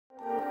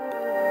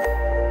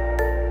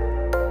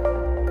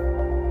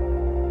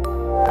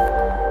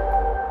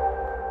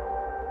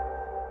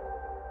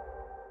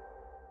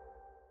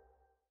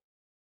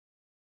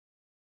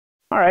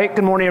right,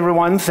 good morning,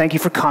 everyone. Thank you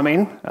for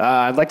coming.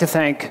 I'd like to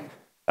thank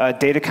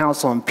Data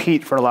Council and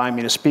Pete for allowing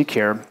me to speak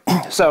here.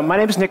 So my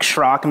name is Nick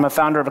Schrock. I'm a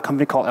founder of a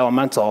company called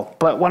Elementl.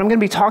 But what I'm going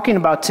to be talking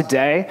about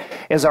today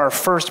is our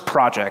first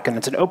project, and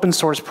it's an open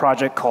source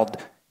project called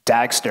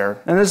Dagster.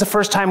 And this is the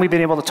first time we've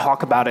been able to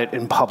talk about it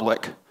in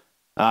public.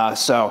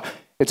 So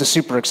it's a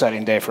super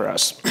exciting day for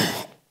us.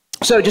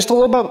 So just a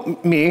little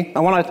about me. I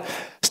want to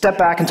step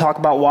back and talk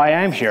about why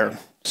I'm here.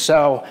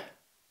 So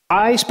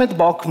I spent the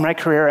bulk of my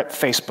career at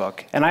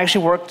Facebook, and I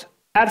actually worked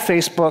at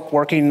Facebook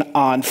working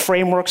on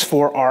frameworks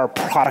for our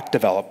product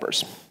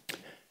developers.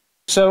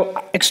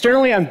 So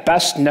externally, I'm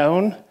best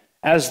known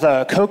as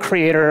the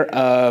co-creator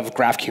of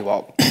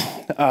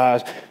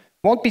GraphQL.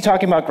 Won't be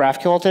talking about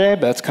GraphQL today,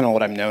 but that's kind of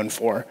what I'm known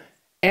for.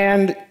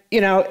 And you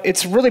know,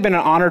 it's really been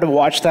an honor to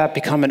watch that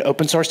become an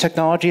open source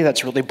technology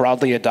that's really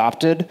broadly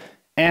adopted.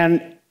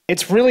 And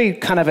it's really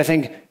kind of, I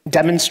think,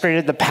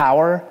 demonstrated the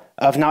power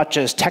of not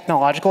just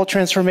technological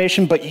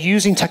transformation, but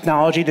using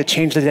technology to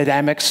change the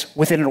dynamics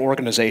within an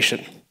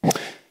organization.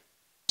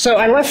 So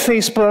I left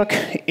Facebook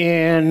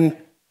in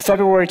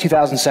February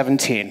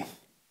 2017.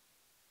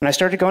 And I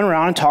started going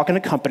around and talking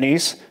to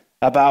companies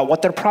about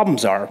what their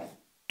problems are,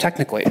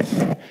 technically.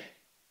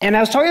 And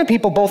I was talking to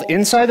people both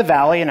inside the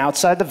valley and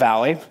outside the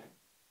valley.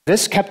 They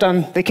kept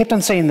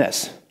on saying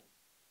this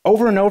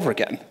over and over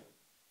again.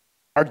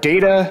 Our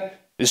data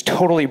is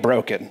totally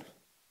broken. And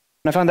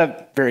I found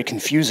that very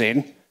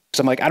confusing. So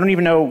I'm like, I don't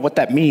even know what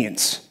that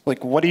means.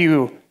 Like, what do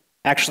you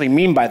actually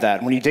mean by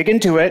that? When you dig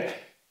into it,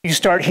 you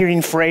start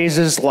hearing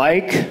phrases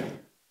like,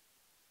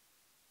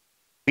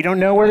 we don't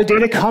know where the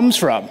data comes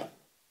from.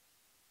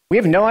 We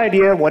have no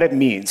idea what it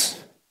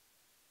means.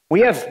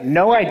 We have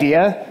no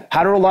idea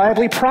how to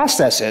reliably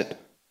process it.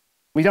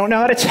 We don't know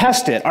how to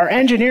test it. Our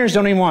engineers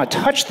don't even want to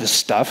touch this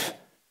stuff.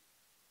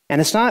 And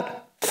it's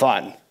not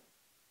fun.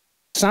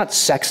 It's not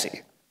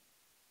sexy.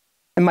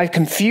 And my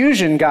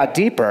confusion got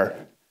deeper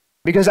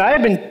because I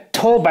had been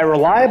told by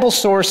reliable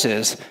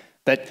sources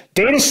that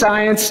data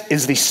science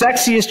is the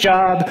sexiest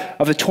job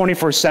of the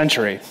 21st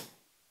century.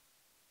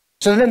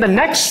 So then the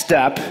next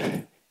step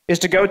is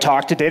to go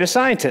talk to data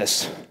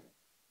scientists.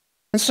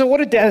 And so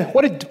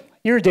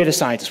you're a data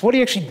scientist. What do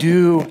you actually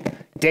do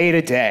day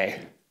to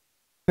day?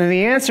 And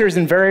the answer is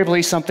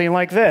invariably something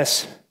like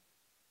this.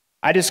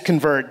 I just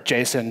convert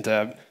JSON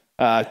to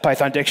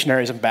Python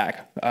dictionaries and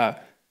back.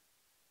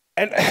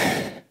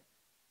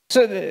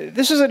 So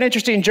this is an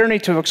interesting journey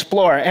to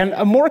explore, and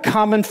a more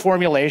common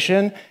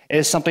formulation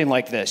is something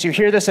like this. You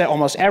hear this at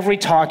almost every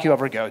talk you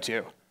ever go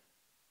to,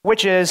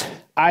 which is,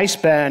 I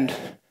spend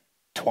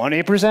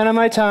 20% of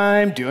my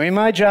time doing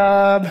my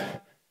job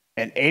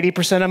and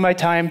 80% of my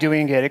time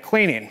doing data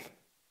cleaning.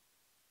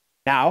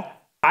 Now,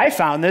 I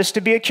found this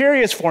to be a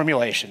curious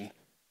formulation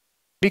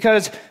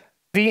because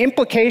the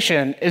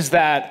implication is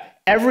that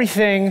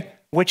everything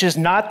which is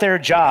not their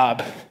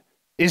job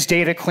is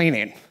data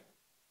cleaning,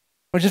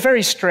 which is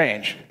very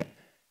strange.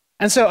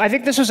 And so I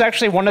think this was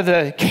actually one of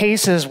the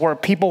cases where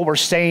people were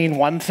saying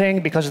one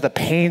thing because of the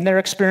pain they're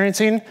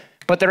experiencing,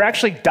 but they're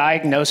actually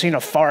diagnosing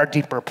a far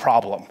deeper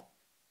problem.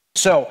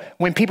 So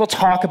when people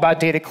talk about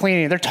data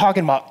cleaning, they're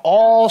talking about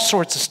all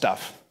sorts of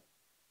stuff,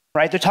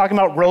 right? They're talking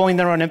about rolling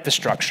their own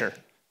infrastructure,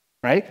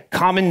 right?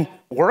 Common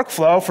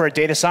workflow for a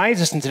data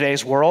scientist in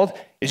today's world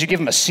is you give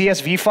them a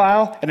CSV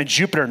file and a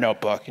Jupyter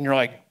notebook, and you're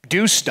like,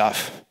 do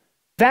stuff.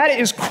 That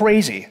is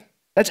crazy.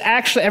 That's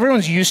actually,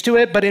 everyone's used to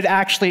it, but it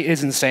actually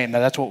is insane that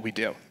that's what we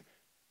do.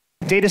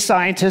 Data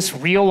scientists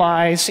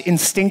realize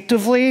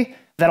instinctively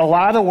that a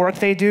lot of the work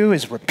they do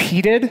is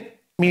repeated,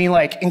 meaning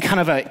like in kind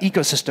of an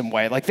ecosystem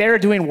way. Like they're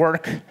doing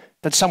work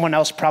that someone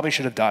else probably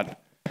should have done.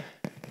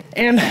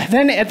 And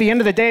then at the end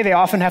of the day, they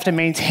often have to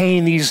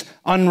maintain these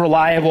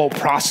unreliable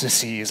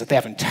processes that they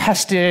haven't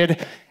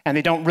tested and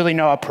they don't really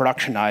know how to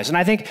productionize. And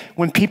I think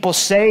when people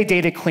say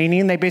data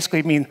cleaning, they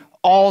basically mean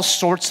all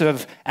sorts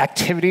of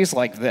activities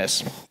like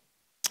this.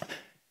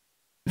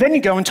 Then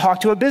you go and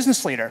talk to a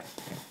business leader.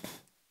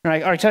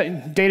 Right? All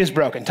right, data's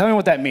broken. Tell me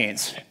what that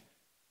means.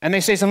 And they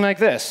say something like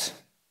this.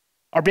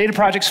 Our data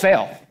projects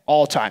fail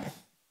all the time.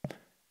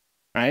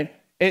 Right?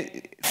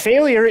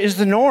 Failure is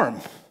the norm,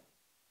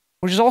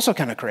 which is also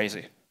kind of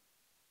crazy.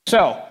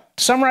 So,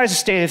 to summarize the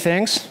state of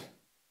things,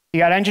 you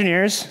got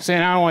engineers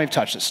saying, I don't want to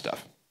touch this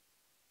stuff.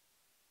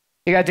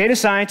 You got data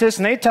scientists,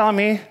 and they tell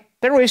me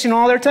they're wasting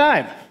all their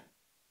time.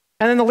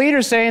 And then the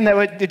leader's saying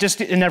that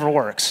it never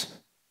works.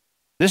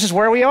 This is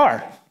where we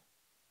are.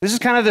 This is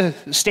kind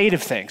of the state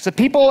of things. The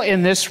people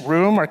in this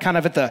room are kind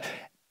of at the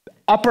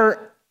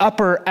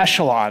upper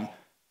echelon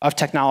of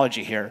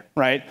technology here,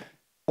 right?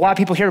 A lot of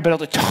people here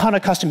build a ton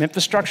of custom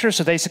infrastructure,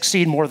 so they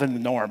succeed more than the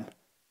norm.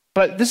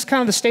 But this is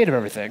kind of the state of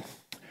everything.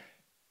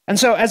 And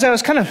so as I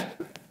was kind of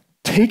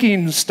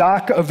taking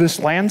stock of this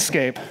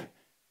landscape,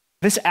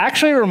 this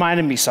actually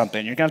reminded me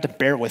something. You're going to have to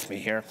bear with me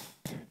here.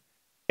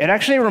 It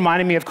actually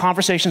reminded me of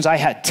conversations I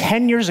had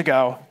 10 years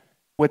ago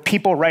with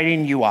people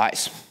writing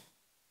UIs.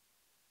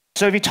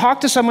 So if you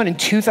talk to someone in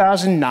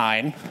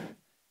 2009,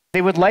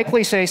 they would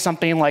likely say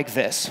something like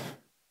this.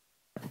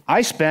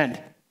 I spend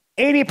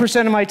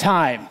 80% of my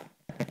time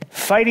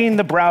fighting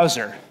the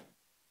browser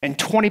and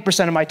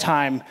 20% of my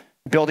time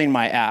building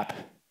my app.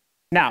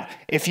 Now,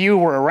 if you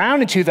were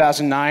around in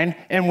 2009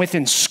 and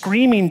within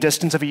screaming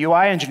distance of a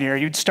UI engineer,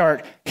 you'd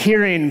start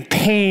hearing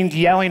pained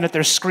yelling at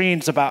their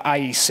screens about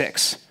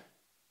IE6,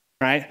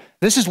 right?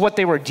 This is what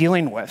they were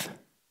dealing with.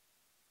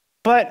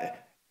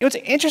 But it's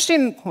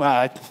interesting,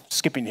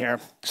 skipping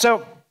here.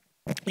 So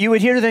you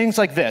would hear things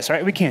like this,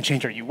 right? We can't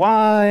change our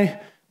UI,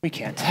 we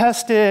can't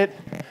test it,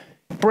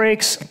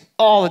 breaks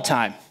all the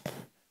time,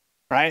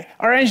 right?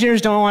 Our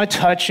engineers don't want to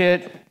touch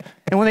it.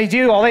 And when they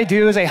do, all they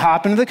do is they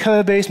hop into the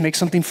code base, make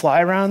something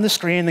fly around the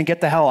screen, then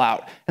get the hell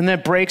out. And then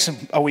it breaks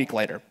a week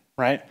later,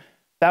 right?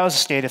 That was the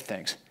state of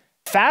things.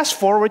 Fast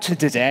forward to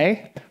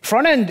today,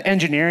 front-end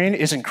engineering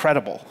is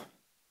incredible.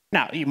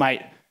 Now, you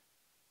might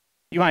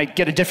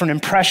get a different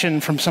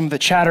impression from some of the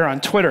chatter on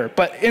Twitter,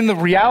 but in the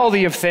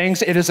reality of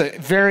things, it is a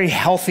very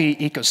healthy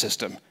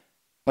ecosystem.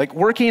 Like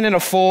working in a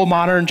full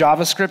modern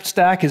JavaScript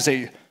stack is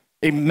a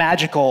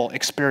magical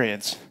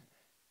experience.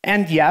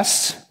 And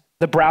yes,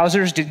 the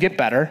browsers did get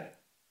better,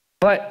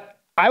 but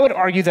I would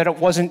argue that it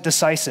wasn't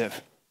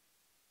decisive.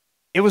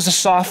 It was the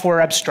software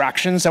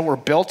abstractions that were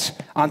built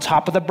on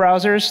top of the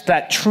browsers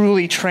that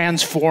truly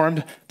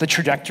transformed the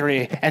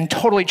trajectory and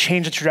totally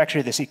changed the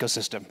trajectory of this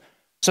ecosystem.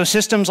 So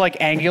systems like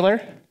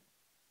Angular,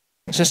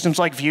 systems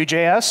like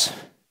Vue.js,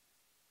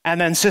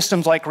 and then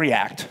systems like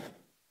React.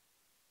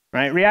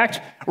 Right?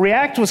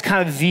 React was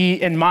kind of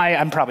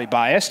I'm probably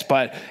biased,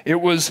 but it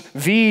was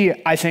the,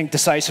 I think,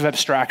 decisive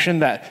abstraction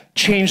that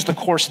changed the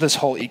course of this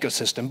whole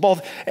ecosystem.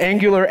 Both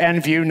Angular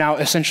and Vue now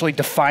essentially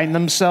define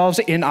themselves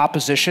in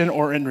opposition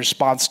or in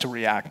response to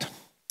React.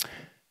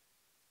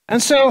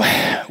 And so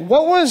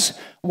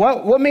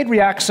what made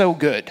React so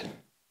good?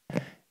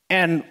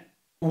 And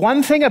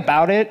one thing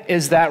about it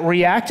is that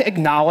React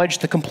acknowledged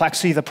the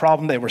complexity of the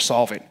problem they were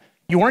solving.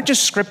 You weren't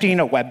just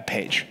scripting a web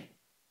page.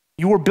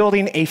 You were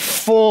building a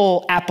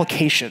full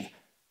application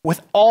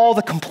with all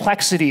the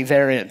complexity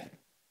therein.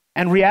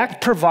 And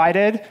React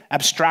provided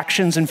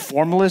abstractions and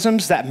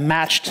formalisms that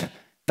matched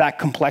that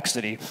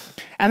complexity.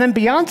 And then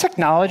beyond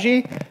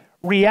technology,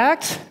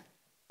 React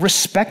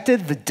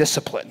respected the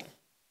discipline.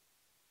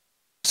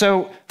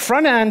 So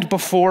front end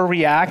before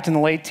React in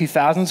the late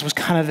 2000s was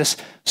kind of this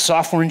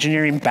software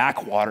engineering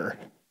backwater.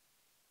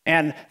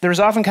 And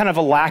there's often kind of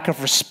a lack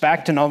of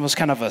respect and almost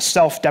kind of a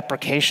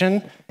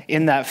self-deprecation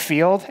in that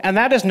field. And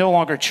that is no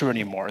longer true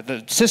anymore.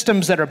 The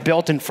systems that are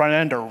built in front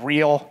end are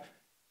real.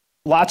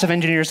 Lots of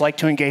engineers like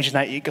to engage in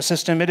that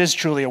ecosystem. It is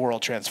truly a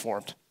world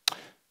transformed.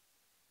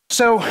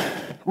 So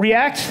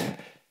React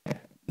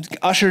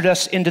ushered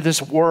us into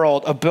this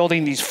world of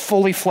building these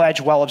fully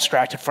fledged,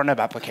 well-abstracted front-end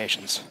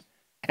applications.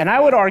 And I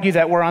would argue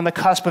that we're on the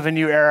cusp of a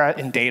new era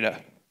in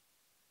data.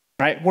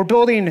 Right?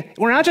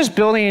 We're not just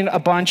building a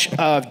bunch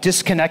of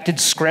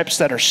disconnected scripts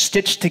that are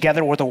stitched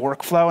together with a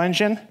workflow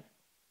engine.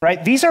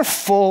 Right? These are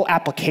full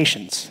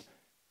applications.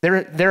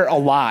 They're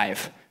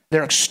alive.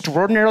 They're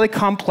extraordinarily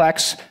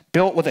complex,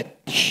 built with a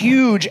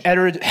huge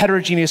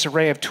heterogeneous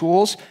array of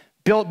tools,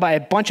 built by a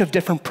bunch of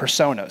different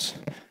personas.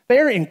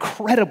 They're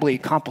incredibly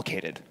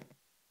complicated.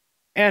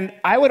 And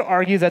I would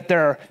argue that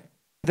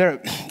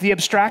the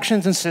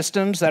abstractions and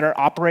systems that are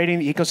operating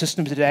the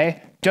ecosystem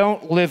today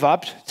don't live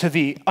up to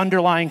the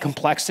underlying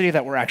complexity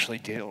that we're actually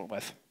dealing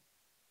with.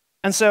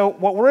 And so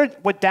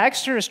what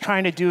Dagster is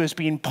trying to do is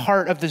being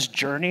part of this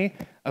journey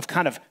of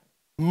kind of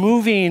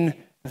moving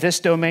this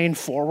domain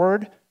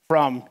forward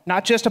from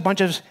not just a bunch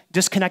of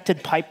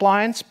disconnected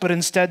pipelines, but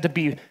instead to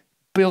be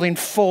building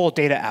full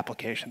data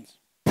applications.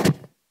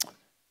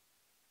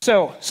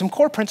 So some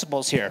core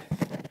principles here.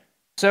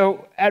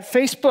 So at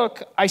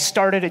Facebook, I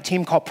started a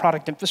team called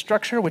Product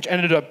Infrastructure, which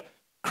ended up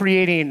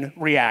creating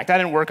React. I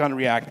didn't work on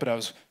React, but I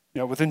was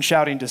within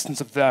shouting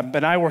distance of them.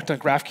 And I worked on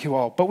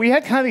GraphQL. But we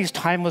had kind of these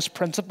timeless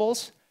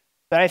principles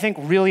that I think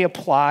really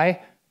apply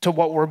to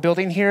what we're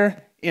building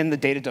here in the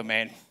data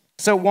domain.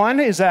 So one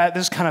is that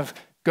this kind of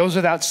goes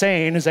without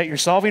saying, is that you're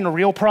solving a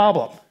real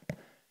problem.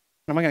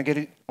 We're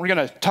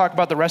going to talk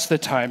about the rest of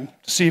the time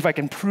to see if I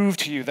can prove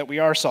to you that we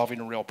are solving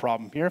a real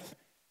problem here.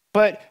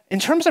 But in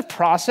terms of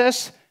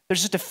process,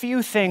 there's just a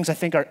few things I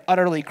think are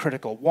utterly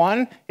critical.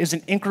 One is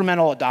an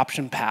incremental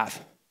adoption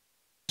path.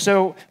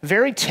 So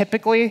very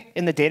typically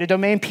in the data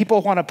domain,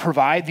 people want to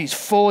provide these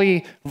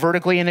fully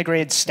vertically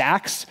integrated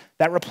stacks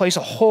that replace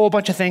a whole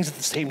bunch of things at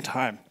the same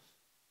time.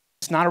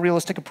 It's not a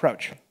realistic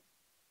approach. You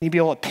need to be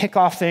able to pick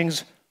off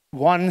things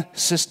one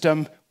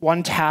system,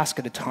 one task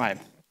at a time.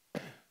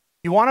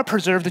 You want to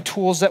preserve the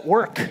tools that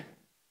work.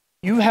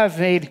 You have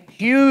made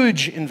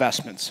huge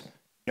investments.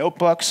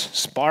 Notebooks,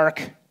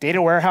 Spark, data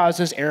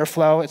warehouses,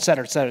 Airflow, et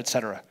cetera, et cetera, et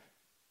cetera.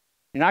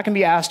 You're not going to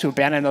be asked to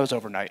abandon those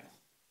overnight.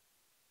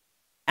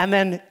 And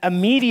then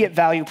immediate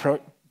value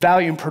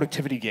and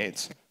productivity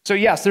gains. So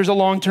yes, there's a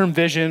long-term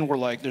vision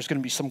where there's going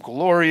to be some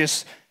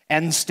glorious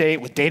end state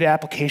with data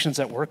applications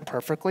that work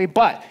perfectly.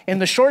 But in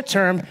the short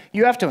term,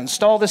 you have to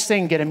install this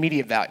thing and get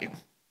immediate value.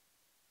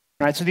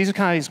 Right? So these are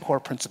kind of these core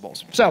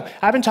principles. So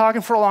I've been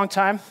talking for a long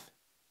time.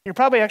 You're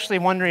probably actually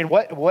wondering,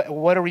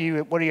 what are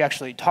you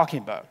actually talking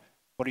about?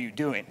 What are you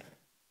doing?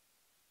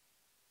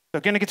 So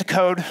going to get to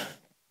code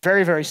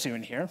very, very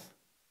soon here.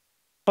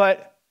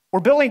 But we're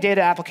building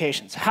data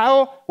applications.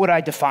 How would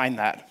I define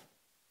that?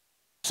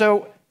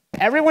 So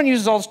everyone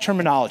uses all this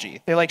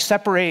terminology. They like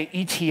separate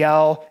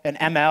ETL and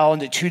ML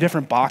into two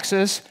different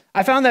boxes.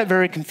 I found that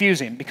very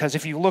confusing because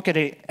if you look at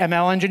an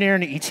ML engineer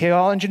and an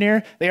ETL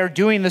engineer, they are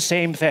doing the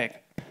same thing.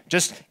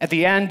 Just at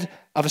the end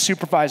of a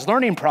supervised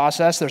learning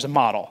process, there's a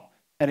model.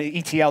 And at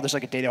ETL, there's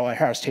like a data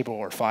warehouse table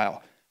or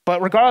file.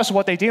 But regardless of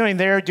what they're doing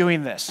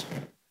this.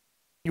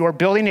 You are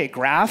building a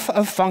graph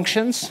of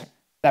functions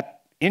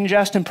that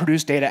ingest and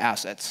produce data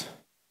assets.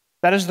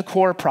 That is the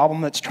core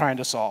problem that's trying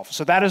to solve.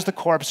 So that is the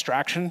core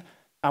abstraction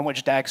on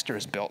which Dagster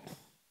is built.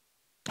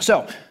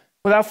 So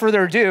without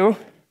further ado,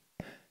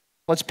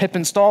 let's pip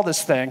install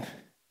this thing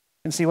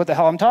and see what the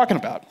hell I'm talking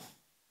about.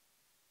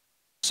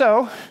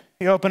 So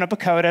you open up a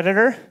code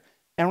editor,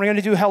 and we're going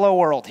to do hello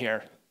world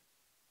here.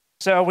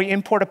 So we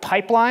import a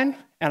pipeline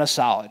and a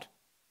solid.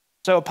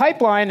 So a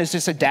pipeline is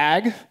just a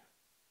DAG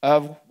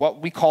of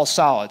what we call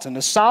solids. And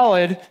the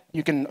solid,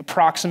 you can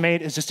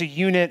approximate, is just a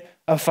unit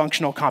of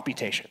functional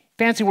computation.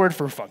 Fancy word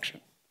for function.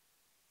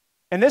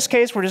 In this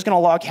case, we're just going to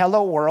log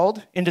hello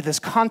world into this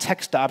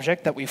context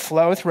object that we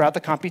flow throughout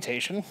the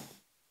computation.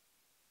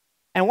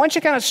 And once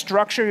you kind of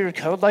structure your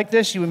code like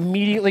this, you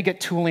immediately get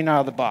tooling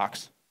out of the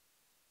box.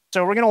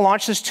 So we're going to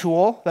launch this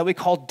tool that we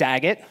call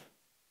Dagit.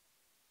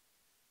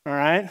 All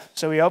right,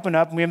 so we open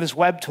up and we have this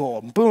web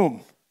tool.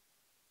 Boom.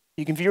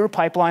 You can view your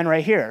pipeline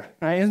right here.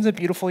 Right? Isn't it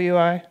beautiful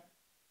UI?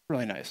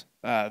 Really nice.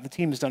 The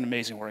team has done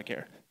amazing work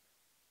here.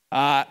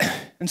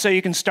 And so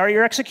you can start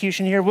your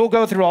execution here. We'll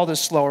go through all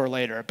this slower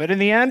later. But in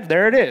the end,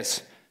 there it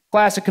is.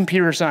 Classic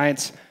computer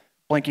science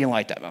blinking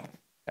light demo.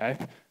 Okay?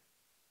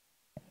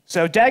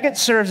 So Dagit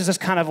serves as this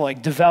kind of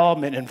like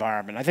development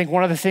environment. I think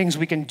one of the things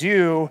we can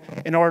do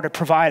in order to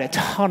provide a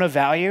ton of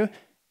value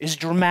is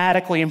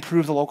dramatically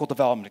improve the local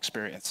development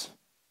experience.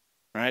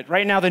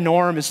 Right now, the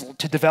norm is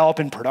to develop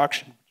in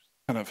production.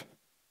 Kind of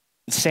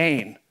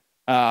insane.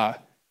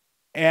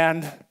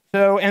 And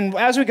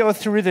as we go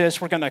through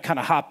this, we're going to kind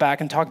of hop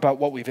back and talk about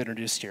what we've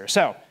introduced here.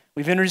 So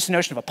we've introduced the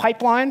notion of a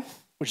pipeline,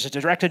 which is a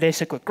directed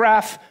acyclic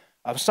graph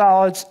of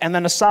solids, and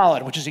then a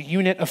solid, which is a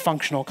unit of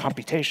functional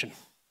computation.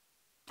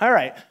 All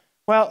right.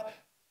 Well,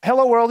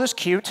 hello world is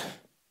cute,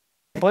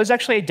 but let's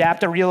actually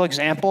adapt a real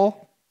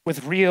example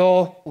with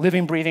real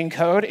living, breathing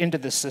code into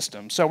this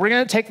system. So we're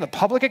going to take the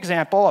public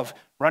example of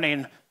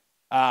running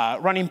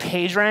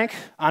PageRank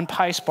on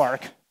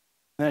PySpark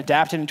and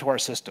adapt it into our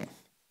system.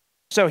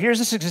 So here's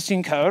this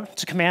existing code.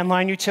 It's a command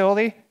line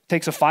utility. It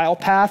takes a file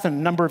path and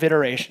a number of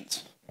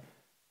iterations.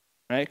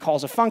 Right? It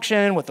calls a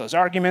function with those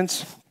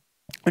arguments.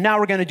 And now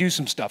we're going to do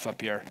some stuff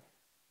up here.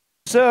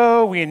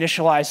 So we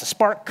initialize the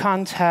Spark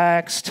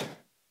context.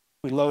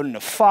 We load in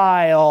a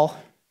file.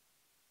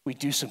 We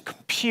do some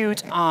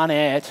compute on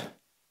it.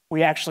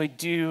 We actually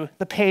do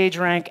the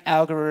PageRank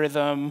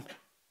algorithm.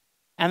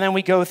 And then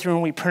we go through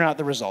and we print out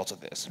the results of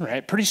this.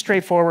 Right? Pretty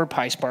straightforward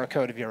PySpark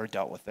code if you ever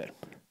dealt with it.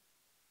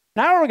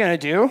 Now what we're going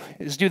to do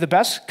is do the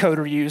best code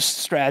reuse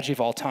strategy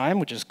of all time,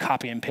 which is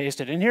copy and paste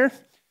it in here.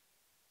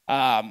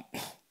 And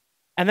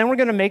then we're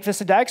going to make this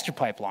a Dagster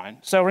pipeline.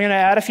 So we're going to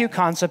add a few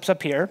concepts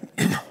up here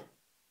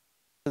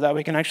so that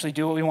we can actually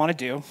do what we want to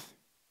do.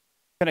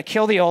 We're going to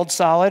kill the old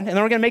solid, and then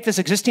we're going to make this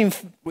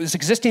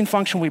existing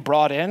function we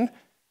brought in.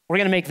 We're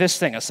going to make this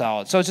thing a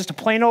solid. So it's just a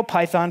plain old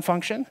Python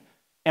function,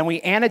 and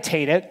we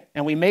annotate it,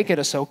 and we make it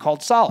a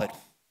so-called solid.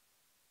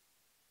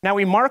 Now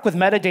we mark with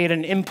metadata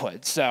and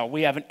input. So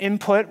we have an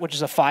input, which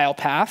is a file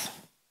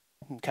path,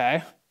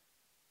 okay?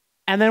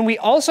 And then we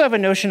also have a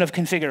notion of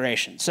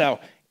configuration.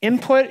 So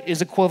input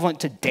is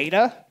equivalent to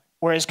data,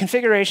 whereas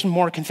configuration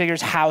more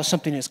configures how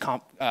something is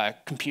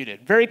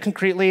computed. Very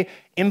concretely,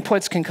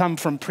 inputs can come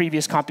from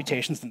previous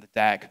computations in the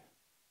DAG.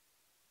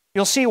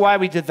 You'll see why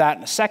we did that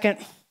in a second.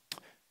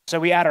 So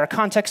we add our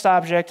context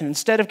object, and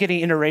instead of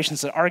getting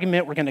iterations as an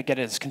argument, we're going to get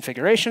it as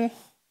configuration.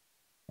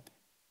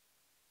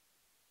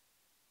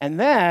 And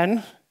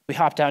then we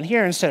hop down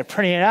here, instead of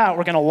printing it out,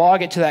 we're going to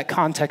log it to that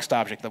context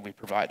object that we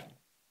provide.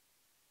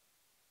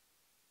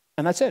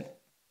 And that's it.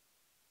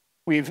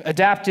 We've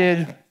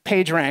adapted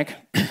PageRank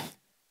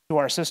to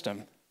our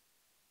system.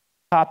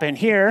 Hop in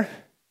here,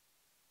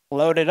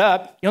 load it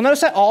up. You'll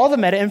notice that all the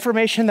meta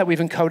information that we've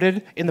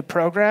encoded in the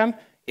program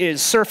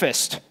is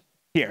surfaced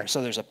here.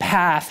 So there's a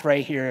path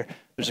right here.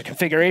 There's a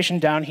configuration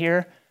down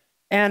here.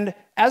 And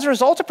as a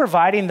result of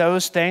providing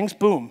those things,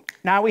 boom,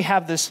 now we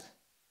have this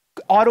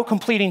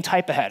auto-completing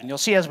type ahead. And you'll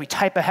see as we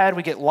type ahead,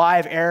 we get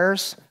live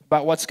errors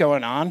about what's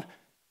going on,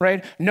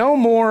 right? No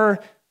more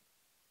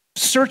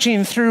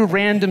searching through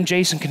random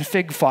JSON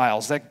config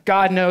files that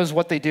God knows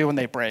what they do when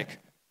they break,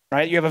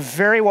 right? You have a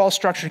very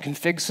well-structured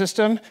config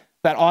system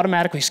that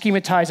automatically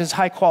schematizes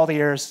high-quality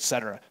errors, et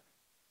cetera,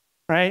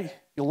 right?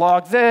 You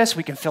log this,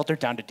 we can filter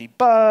down to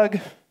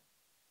debug,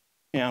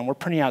 and we're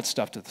printing out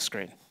stuff to the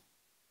screen.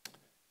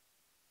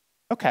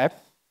 Okay,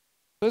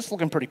 this is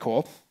looking pretty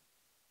cool.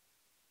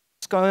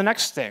 Let's go to the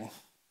next thing.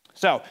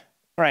 So, all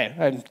right,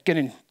 I'm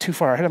getting too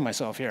far ahead of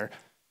myself here.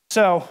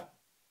 So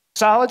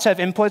solids have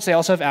inputs, they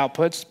also have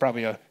outputs. It's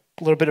probably a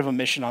a little bit of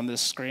omission on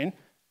this screen.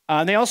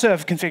 And they also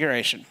have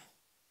configuration.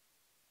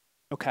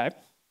 OK.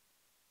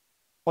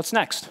 What's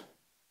next?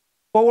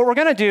 Well, what we're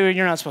going to do,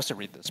 you're not supposed to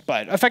read this,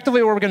 but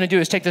effectively what we're going to do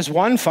is take this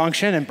one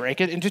function and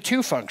break it into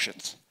two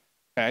functions.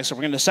 Okay, so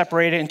we're going to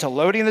separate it into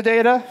loading the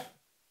data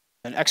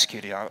and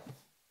executing on it.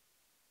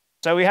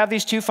 So we have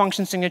these two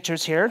function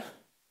signatures here.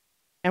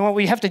 And what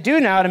we have to do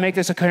now to make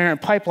this a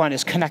coherent pipeline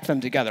is connect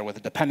them together with a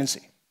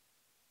dependency.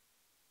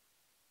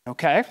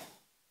 OK,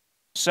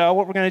 so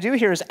what we're going to do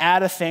here is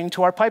add a thing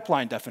to our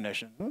pipeline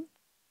definition.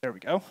 There we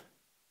go.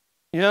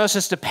 You notice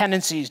this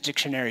dependencies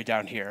dictionary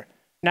down here.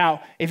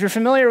 Now, if you're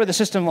familiar with a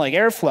system like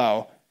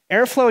Airflow,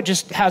 Airflow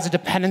just has a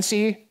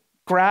dependency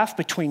graph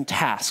between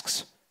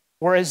tasks,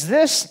 whereas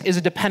this is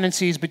a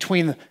dependencies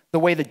between the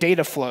way the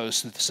data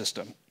flows through the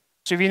system.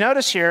 So if you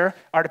notice here,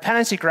 our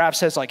dependency graph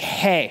says like,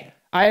 hey,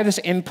 I have this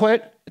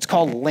input, it's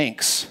called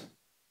links.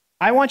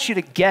 I want you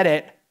to get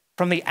it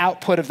from the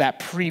output of that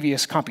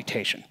previous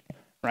computation,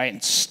 right,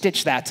 and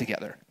stitch that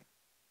together.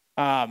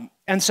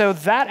 And so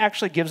that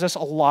actually gives us a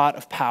lot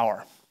of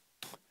power.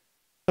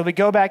 So we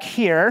go back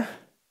here.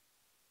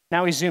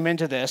 Now we zoom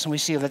into this, and we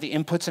see that the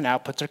inputs and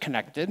outputs are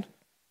connected,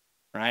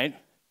 right?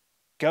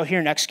 Go here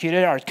and execute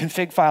it. Our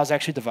config file is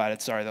actually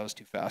divided. Sorry, that was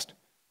too fast.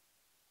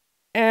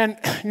 And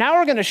now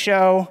we're going to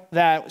show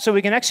that, so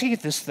we can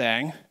execute this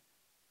thing,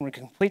 and we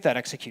can complete that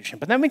execution.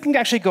 But then we can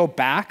actually go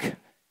back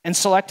and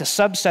select a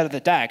subset of the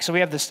DAG. So we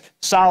have this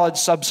solid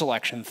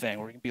subselection thing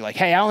where we can be like,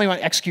 hey, I only want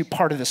to execute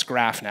part of this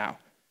graph now.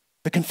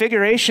 The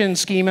configuration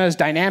schema is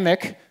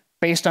dynamic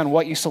based on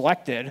what you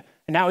selected.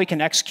 And now we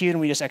can execute, and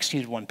we just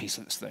executed one piece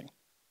of this thing.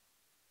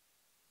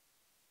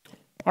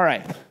 All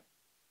right,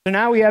 so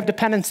now we have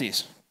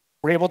dependencies.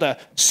 We're able to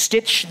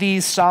stitch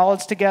these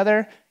solids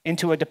together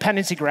into a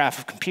dependency graph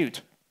of compute.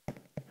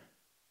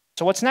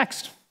 So what's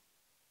next?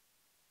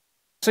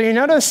 So you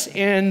notice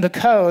in the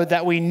code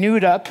that we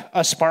newed up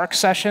a Spark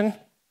session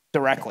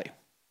directly.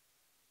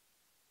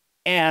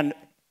 And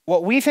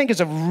what we think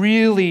is a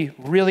really,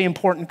 really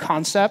important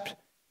concept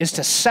is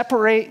to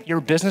separate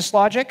your business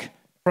logic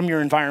from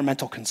your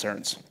environmental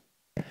concerns.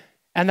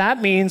 And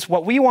that means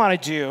what we want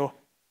to do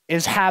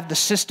is have the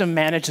system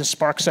manage the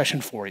Spark session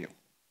for you.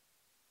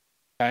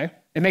 Okay?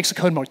 It makes the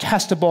code more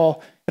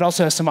testable. It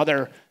also has some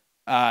other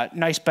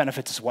nice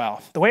benefits as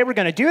well. The way we're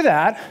going to do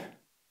that,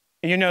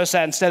 and you notice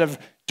that instead of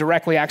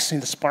directly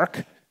accessing the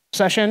Spark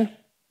session,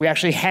 we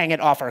actually hang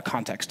it off our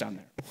context down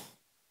there.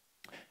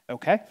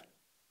 Okay?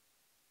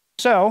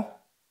 So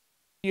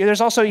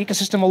there's also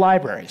ecosystem of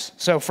libraries.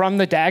 So from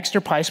the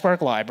Dagster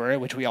PySpark library,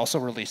 which we also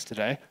released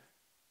today,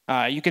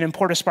 you can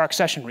import a Spark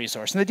session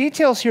resource. And the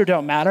details here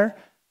don't matter.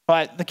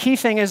 But the key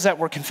thing is that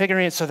we're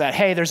configuring it so that,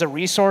 hey, there's a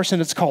resource,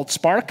 and it's called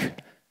Spark,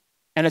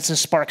 and it's a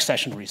Spark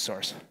session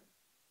resource.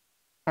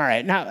 All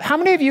right, now, how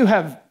many of you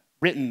have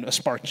written a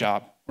Spark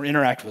job or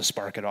interacted with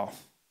Spark at all?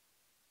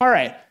 All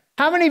right,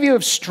 how many of you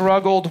have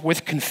struggled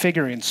with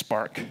configuring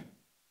Spark?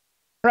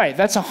 Right,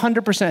 that's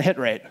 100% hit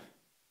rate.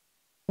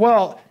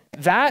 Well,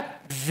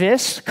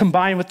 this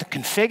combined with the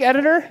config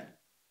editor,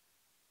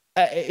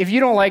 if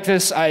you don't like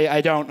this,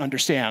 I don't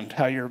understand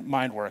how your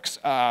mind works.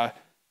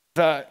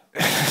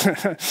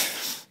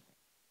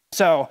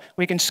 So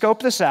we can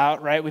scope this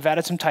out, right? We've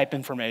added some type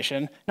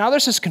information. Now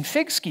there's this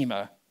config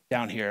schema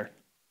down here,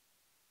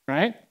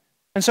 right?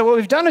 And so what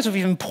we've done is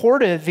we've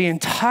imported the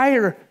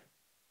entire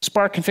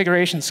Spark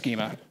configuration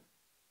schema,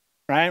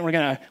 right? We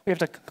have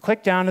to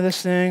click down to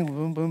this thing,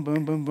 boom, boom,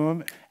 boom, boom,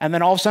 boom, and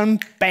then all of a sudden,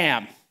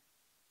 bam,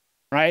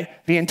 right?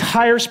 The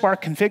entire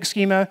Spark config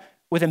schema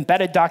with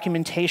embedded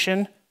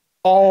documentation,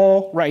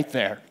 all right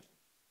there,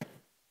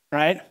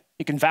 right?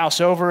 You can mouse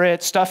over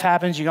it, stuff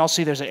happens, you can all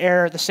see there's an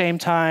error at the same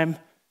time.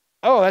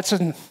 Oh, it's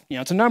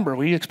a number,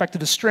 we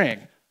expected a string,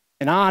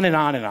 and on and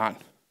on and on,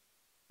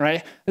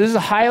 right? This is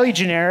a highly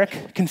generic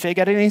config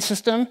editing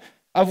system,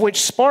 of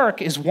which Spark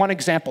is one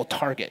example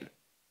target,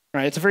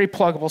 right? It's a very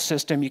pluggable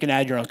system, you can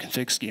add your own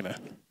config schema.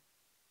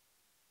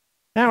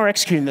 Now we're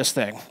executing this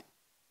thing.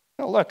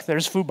 Oh, look,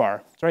 there's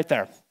foobar, it's right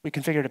there. We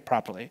configured it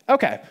properly.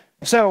 Okay,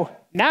 so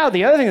now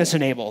the other thing this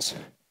enables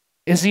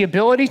is the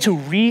ability to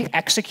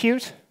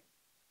re-execute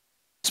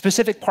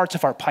specific parts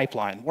of our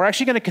pipeline. We're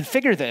actually going to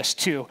configure this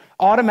to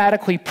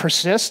automatically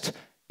persist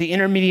the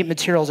intermediate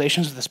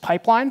materializations of this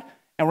pipeline,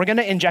 and we're going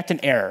to inject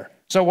an error.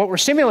 So what we're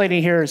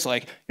simulating here is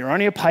like, you're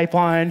running a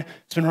pipeline,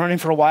 it's been running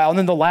for a while, and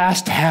then the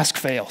last task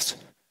fails.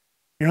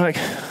 You're like,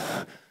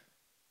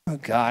 oh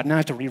God, now I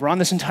have to rerun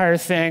this entire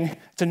thing.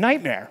 It's a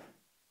nightmare.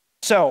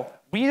 So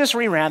we just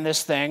reran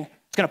this thing.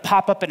 It's going to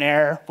pop up an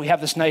error. We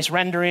have this nice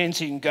rendering,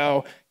 so you can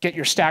go get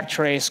your stack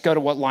trace, go to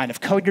what line of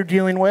code you're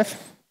dealing with.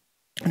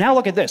 Now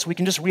look at this. We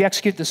can just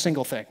re-execute this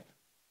single thing,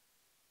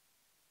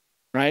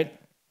 right?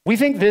 We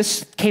think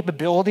this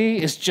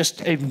capability is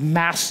just a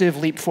massive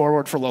leap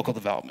forward for local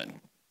development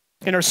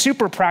in a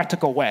super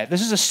practical way.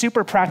 This is a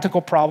super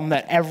practical problem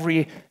that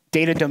every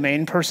data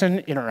domain person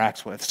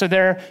interacts with. So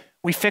there,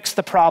 we fix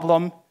the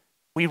problem.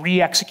 We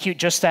re-execute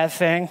just that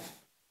thing.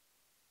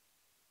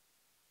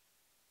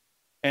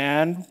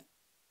 And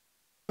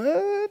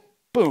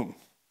boom.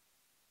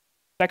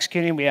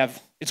 Executing, we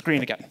have it's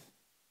green again,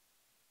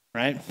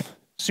 right?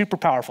 Super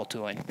powerful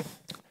tooling.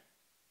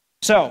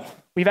 So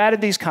we've added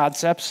these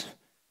concepts,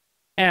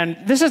 and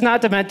this is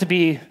not meant to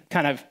be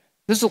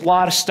this is a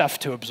lot of stuff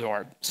to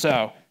absorb.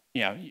 So,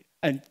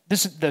 and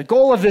the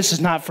goal of this is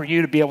not for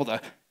you to be able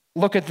to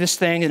look at this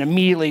thing and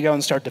immediately go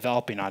and start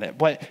developing on it.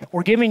 But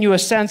we're giving you a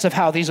sense of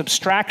how these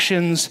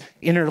abstractions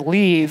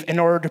interleave in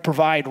order to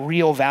provide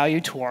real value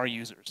to our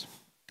users.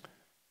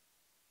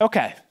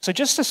 Okay, so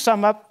just to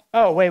sum up,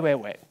 oh,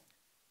 wait.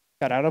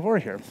 Got out of order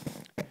here.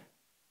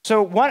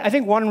 So I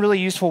think one really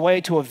useful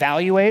way to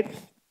evaluate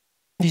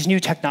these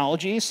new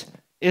technologies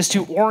is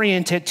to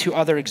orient it to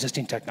other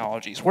existing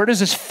technologies. Where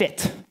does this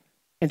fit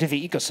into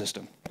the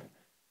ecosystem?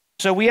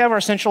 So we have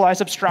our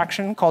centralized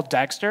abstraction called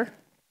Dagster.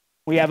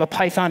 We have a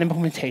Python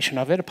implementation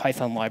of it, a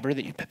Python library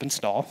that you pip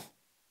install.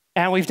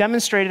 And we've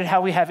demonstrated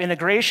how we have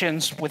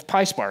integrations with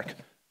PySpark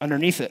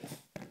underneath it.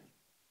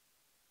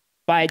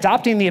 By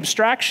adopting the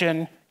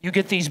abstraction, you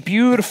get these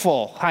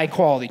beautiful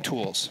high-quality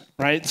tools,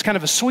 right? It's kind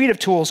of a suite of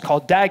tools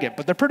called Dagit,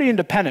 but they're pretty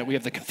independent. We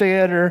have the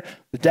configurator,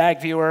 the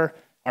DAG viewer,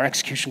 our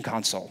execution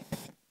console.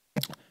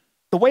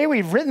 The way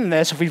we've written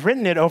this, we've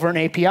written it over an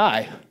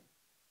API.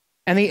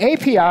 And the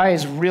API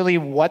is really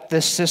what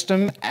this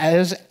system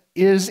is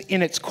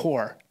in its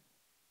core.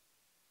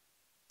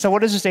 So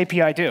what does this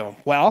API do?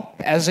 Well,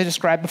 as I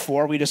described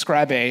before, we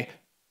describe a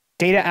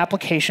data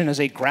application as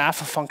a graph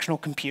of functional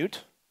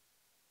compute.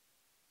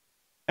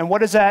 And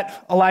what does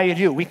that allow you to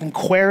do? We can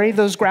query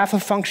those graph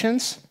of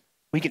functions.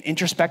 We can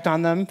introspect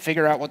on them,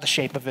 figure out what the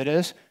shape of it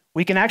is.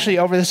 We can actually,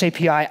 over this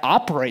API,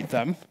 operate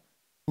them,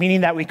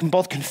 meaning that we can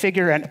both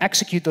configure and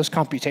execute those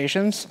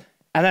computations.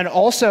 And then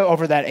also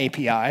over that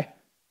API,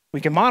 we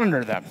can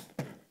monitor them.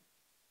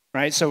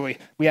 Right? So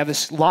we have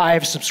this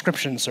live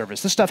subscription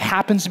service. This stuff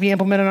happens to be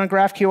implemented on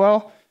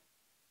GraphQL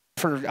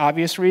for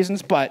obvious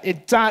reasons, but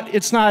it's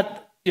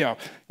not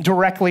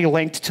directly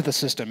linked to the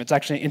system. It's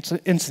actually an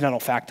incidental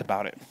fact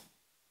about it.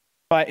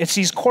 But it's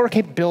these core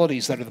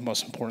capabilities that are the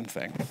most important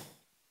thing.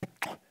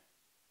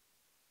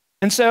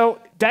 And so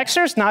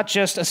Dagster is not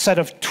just a set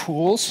of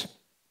tools.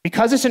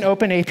 Because it's an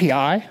open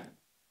API,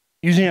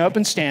 using an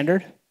open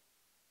standard,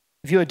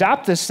 if you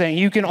adopt this thing,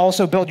 you can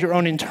also build your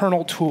own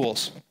internal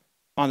tools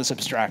on this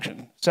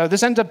abstraction. So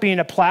this ends up being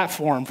a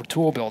platform for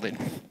tool building.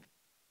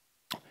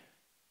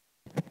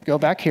 Go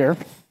back here.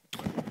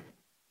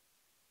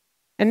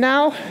 And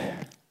now,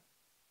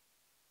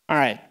 all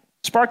right,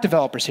 Spark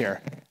developers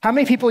here. How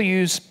many people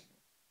use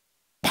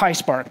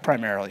PySpark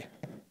primarily?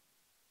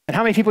 And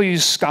how many people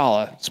use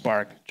Scala,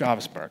 Spark,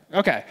 Java Spark?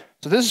 Okay,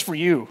 so this is for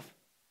you.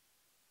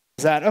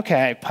 Is that,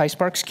 okay,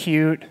 PySpark's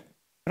cute,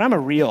 but I'm a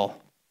real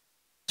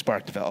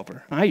Spark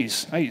developer. I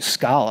use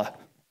Scala.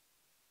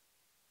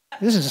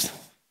 This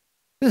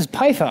is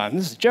Python.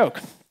 This is a joke.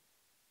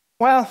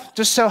 Well,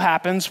 just so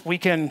happens we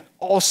can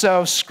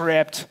also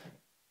script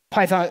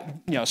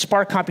Python,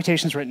 Spark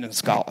computations written in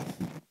Scala.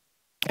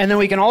 And then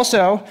we can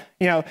also,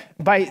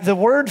 by the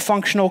word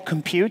functional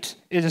compute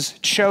is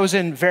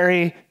chosen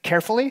very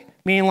carefully,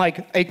 meaning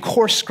like a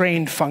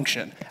coarse-grained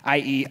function,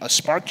 i.e. a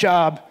Spark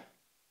job,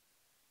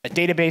 a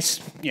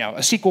database, a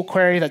SQL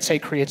query that, say,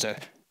 creates a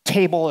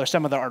table or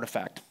some other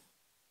artifact.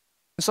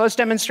 So let's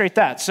demonstrate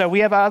that. So we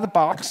have out of the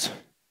box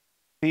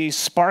these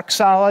Spark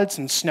solids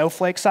and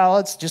Snowflake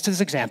solids, just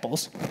as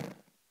examples.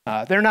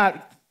 They're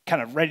not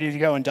kind of ready to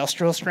go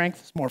industrial strength.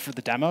 It's more for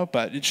the demo,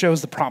 but it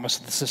shows the promise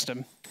of the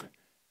system.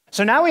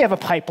 So now we have a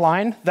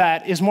pipeline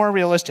that is more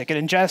realistic.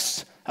 It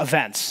ingests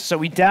events. So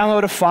we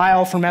download a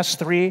file from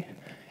S3.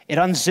 It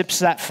unzips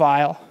that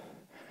file.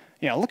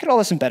 Look at all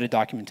this embedded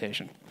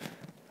documentation.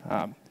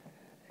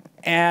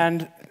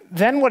 And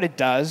then what it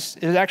does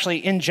is it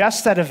actually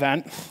ingests that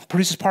event,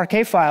 produces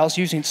Parquet files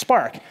using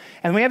Spark.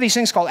 And we have these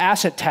things called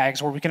asset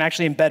tags where we can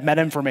actually embed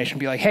meta information and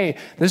be like, hey,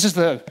 this is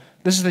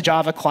the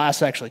Java class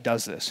that actually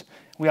does this.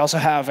 We also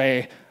have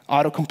a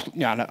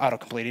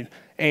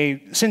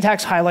a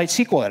syntax highlight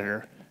SQL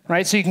editor,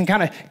 right? So you can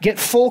kind of get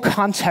full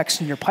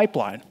context in your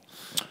pipeline.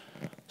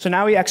 So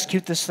now we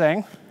execute this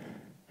thing.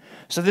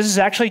 So this is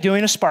actually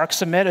doing a Spark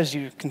submit, as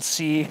you can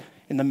see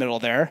in the middle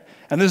there.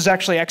 And this is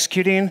actually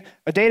executing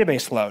a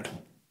database load.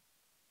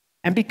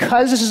 And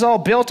because this is all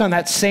built on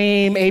that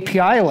same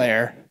API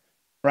layer,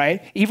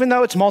 right? Even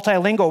though it's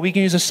multilingual, we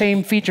can use the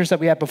same features that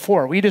we had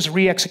before. We just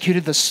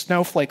re-executed the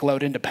Snowflake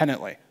load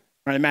independently.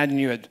 Right? Imagine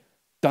you had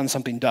done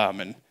something dumb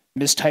and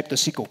mistyped the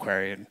SQL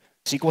query. And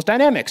SQL's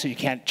dynamic, so you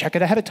can't check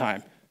it ahead of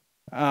time.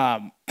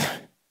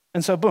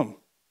 And so, boom.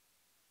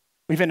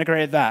 We've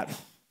integrated that.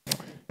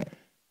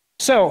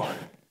 So,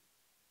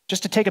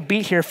 just to take a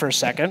beat here for a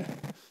second,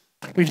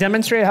 we've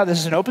demonstrated how this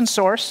is an open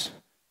source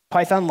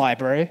Python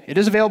library. It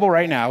is available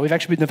right now. We've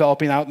actually been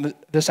developing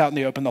this out in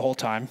the open the whole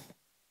time.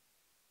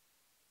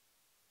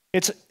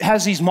 It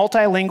has these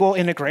multilingual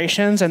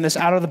integrations and this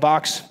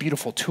out-of-the-box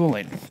beautiful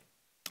tooling.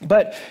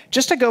 But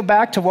just to go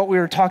back to what we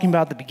were talking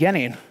about at the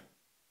beginning,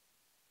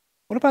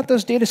 what about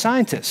those data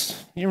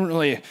scientists? You didn't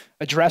really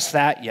address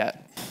that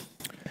yet.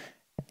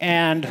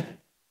 And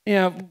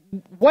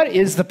what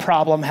is the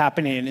problem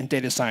happening in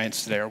data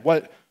science today? Or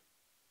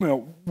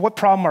what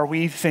problem are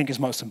we think is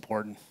most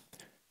important?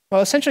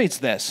 Well, essentially it's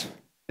this,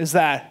 is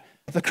that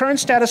the current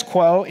status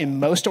quo in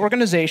most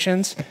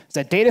organizations is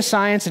that data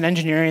science and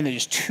engineering are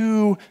just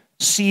two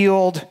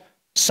sealed,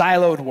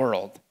 siloed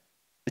world.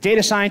 The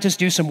data scientists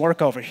do some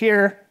work over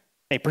here,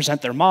 they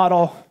present their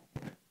model,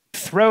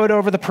 throw it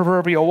over the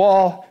proverbial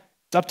wall,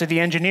 it's up to the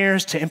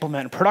engineers to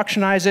implement and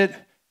productionize it.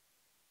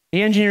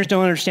 The engineers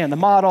don't understand the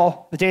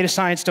model, the data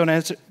science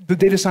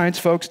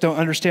folks don't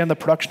understand the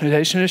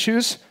productionization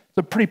issues. It's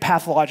a pretty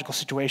pathological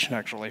situation,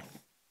 actually.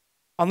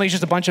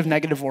 Unleashes a bunch of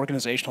negative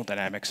organizational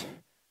dynamics.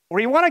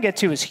 Where you want to get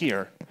to is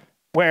here,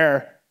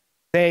 where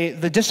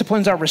the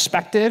disciplines are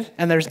respected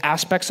and there's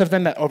aspects of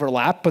them that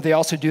overlap, but they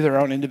also do their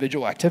own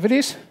individual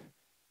activities.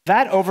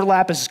 That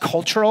overlap is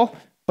cultural,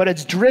 but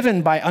it's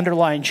driven by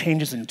underlying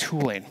changes in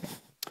tooling.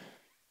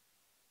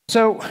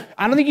 So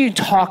I don't think you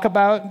can talk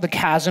about the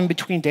chasm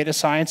between data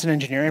science and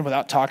engineering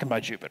without talking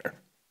about Jupyter.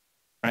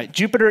 Right?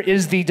 Jupyter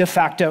is the de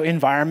facto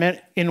environment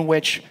in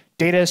which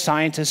data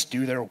scientists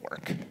do their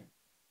work.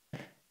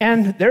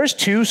 And there's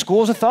two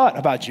schools of thought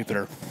about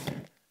Jupyter.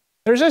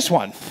 There's this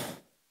one.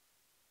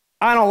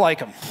 I don't like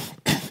him.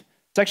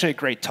 It's actually a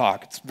great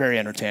talk. It's very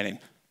entertaining.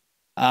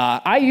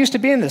 I used to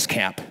be in this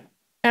camp.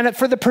 And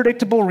for the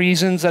predictable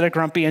reasons that a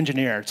grumpy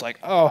engineer, it's like,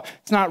 oh,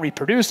 it's not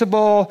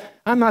reproducible.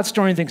 I'm not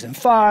storing things in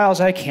files.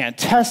 I can't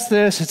test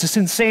this. It's this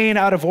insane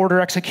out of order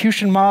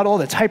execution model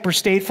that's hyper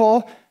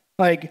stateful.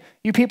 Like,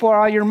 you people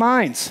are out of your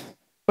minds.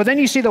 But then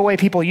you see the way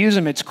people use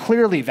them. It's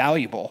clearly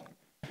valuable.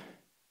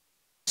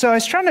 So I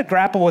was trying to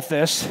grapple with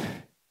this.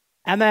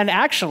 And then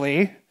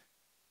actually,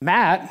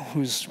 Matt,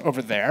 who's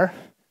over there,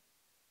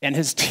 and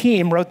his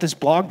team wrote this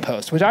blog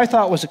post, which I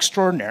thought was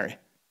extraordinary.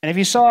 And if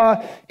you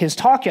saw his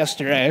talk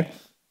yesterday,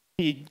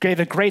 he gave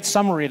a great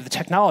summary of the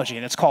technology,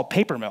 and it's called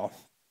Papermill.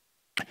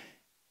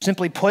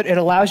 Simply put, it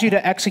allows you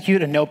to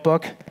execute a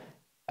notebook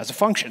as a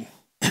function.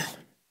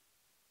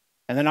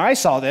 And then I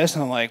saw this,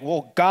 and I'm like,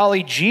 well,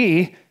 golly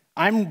gee,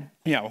 I'm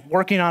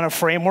working on a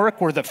framework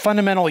where the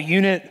fundamental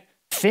unit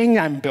thing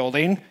I'm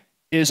building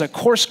is a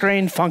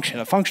coarse-grained function,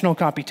 a functional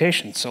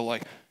computation. So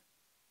like,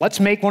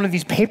 let's make one of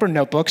these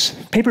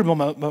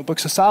Papermill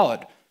notebooks a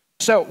solid.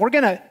 So we're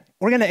gonna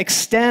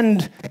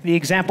extend the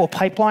example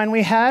pipeline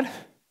we had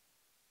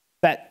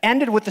that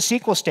ended with the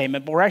SQL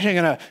statement, but we're actually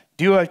gonna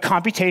do a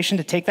computation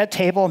to take that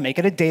table and make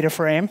it a data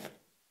frame.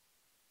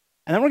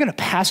 And then we're gonna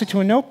pass it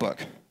to a notebook.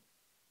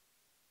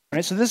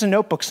 Right, so this is a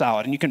notebook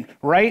solid, and you can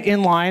write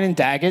in line in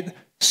Dagit,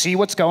 see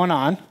what's going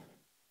on,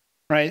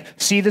 right?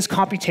 See this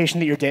computation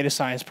that your data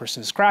science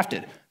person has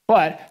crafted.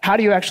 But how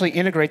do you actually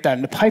integrate that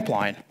into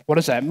pipeline? What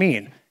does that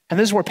mean? And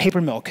this is where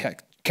Papermill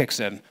kicks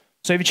in.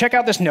 So if you check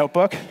out this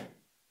notebook,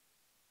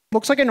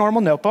 looks like a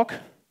normal notebook.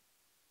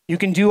 You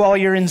can do all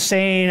your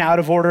insane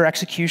out-of-order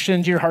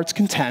execution to your heart's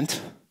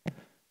content,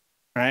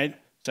 right?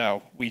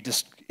 So we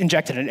just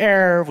injected an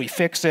error, we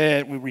fix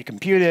it, we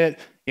recompute it.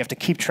 You have to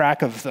keep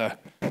track of the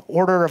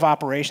order of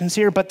operations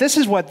here, but this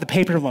is what the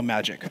Papermill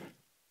magic.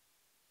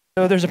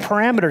 So there's a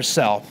parameter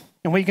cell,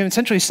 and what you can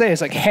essentially say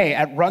is like, hey,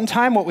 at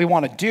runtime, what we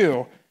want to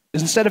do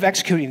is instead of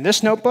executing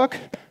this notebook,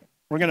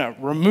 we're going to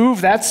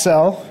remove that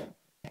cell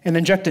and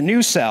inject a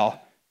new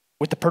cell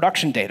with the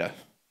production data.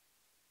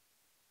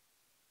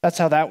 That's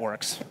how that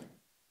works.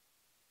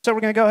 So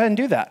we're going to go ahead and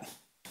do that.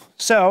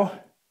 So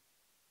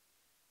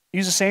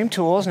use the same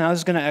tools. Now this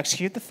is going to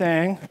execute the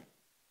thing.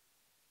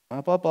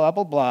 Blah, blah, blah,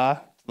 blah, blah.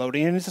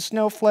 Loading in as a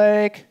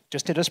snowflake.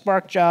 Just did a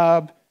Spark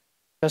job.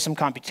 Does some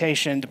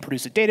computation to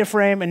produce a data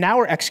frame. And now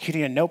we're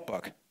executing a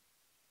notebook.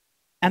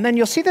 And then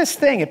you'll see this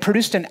thing. It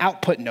produced an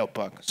output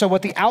notebook. So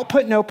what the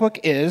output notebook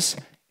is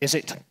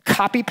a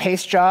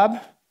copy-paste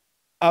job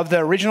of the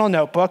original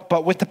notebook,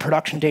 but with the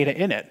production data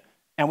in it.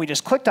 And we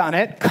just clicked on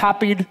it,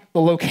 copied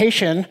the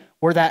location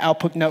where that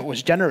output notebook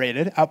was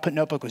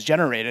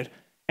generated,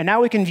 and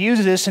now we can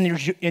use this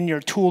in your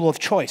tool of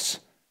choice.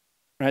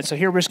 Right? So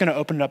here we're just going to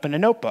open it up in a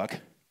notebook.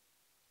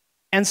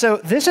 And so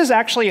this is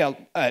actually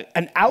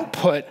an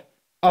output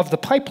of the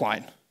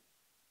pipeline.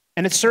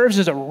 And it serves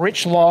as a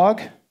rich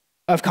log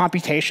of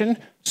computation.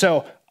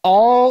 So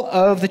all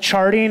of the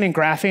charting and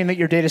graphing that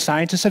your data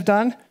scientists have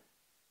done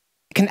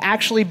can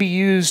actually be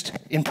used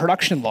in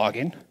production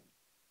logging.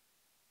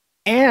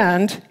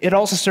 And it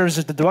also serves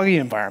as the debugging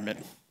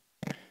environment.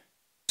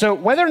 So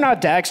whether or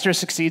not Dagster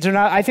succeeds or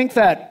not, I think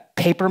that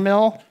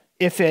Papermill,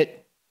 if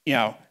it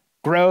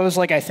grows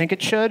like I think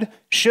it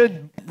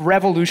should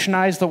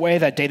revolutionize the way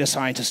that data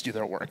scientists do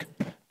their work.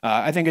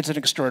 I think it's an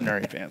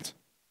extraordinary advance.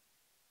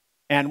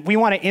 And we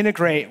want to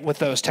integrate with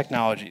those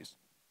technologies.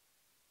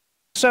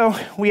 So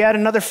we add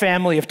another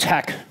family of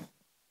tech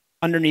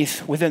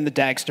within the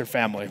Dagster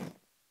family.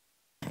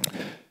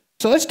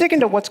 So let's dig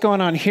into what's going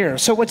on here.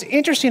 So what's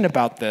interesting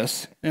about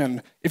this,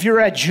 and if you were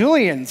at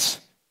Julian's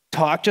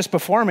talk just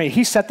before me,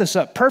 he set this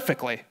up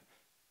perfectly,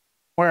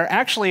 where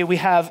actually we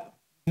have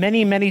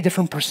many, many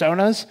different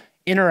personas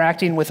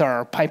interacting with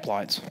our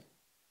pipelines.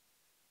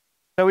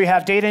 So we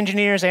have data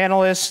engineers,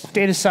 analysts,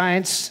 data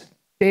scientists,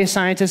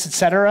 et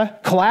cetera,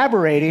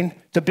 collaborating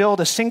to build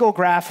a single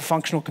graph of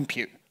functional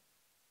compute,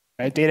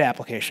 right? Data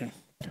application.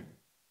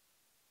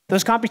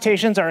 those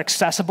computations are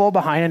accessible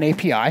behind an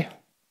API.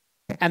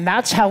 And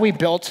that's how we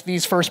built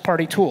these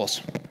first-party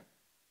tools.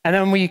 And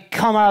then we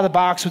come out of the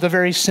box with a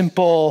very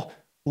simple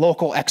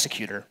local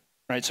executor,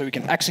 right? So we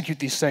can execute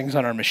these things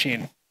on our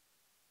machine.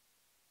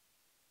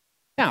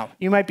 Now,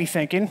 you might be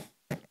thinking,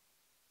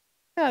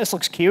 yeah, this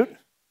looks cute.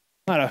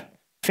 A lot of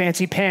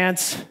fancy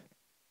pants,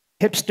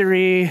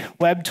 hipstery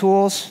web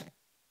tools.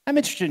 I'm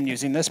interested in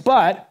using this,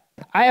 but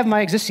I have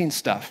my existing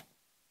stuff.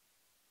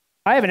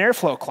 I have an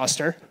Airflow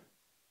cluster.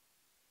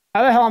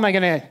 How the hell am I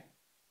going to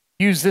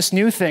use this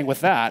new thing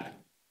with that?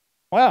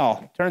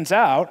 Well, turns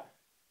out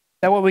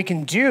that what we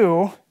can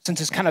do,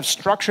 since it's kind of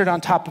structured on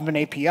top of an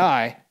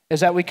API, is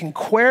that we can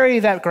query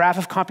that graph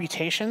of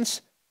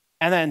computations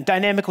and then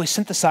dynamically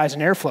synthesize an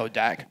Airflow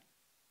DAG.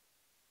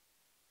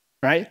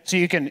 Right? So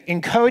you can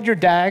encode your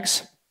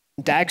DAGs,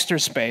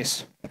 Dagster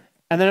space,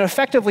 and then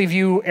effectively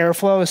view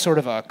Airflow as sort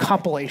of a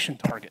compilation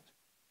target.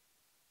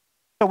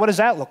 So what does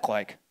that look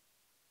like?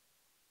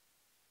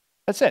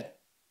 That's it.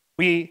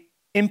 We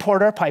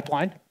import our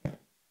pipeline.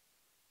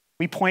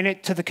 We point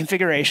it to the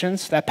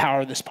configurations that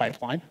power this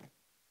pipeline.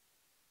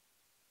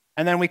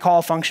 And then we call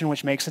a function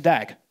which makes a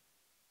DAG.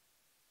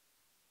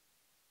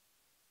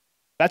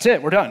 That's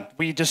it, we're done.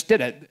 We just did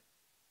it.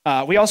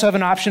 We also have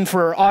an option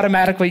for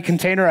automatically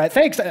containerize.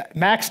 Thanks,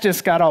 Max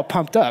just got all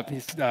pumped up.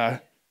 He's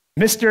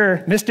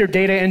Mr.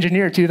 Data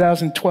Engineer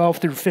 2012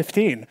 through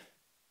 15.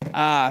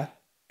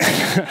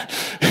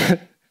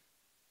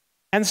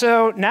 And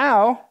so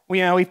now,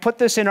 we put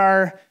this in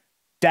our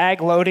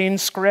DAG loading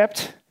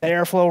script that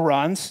Airflow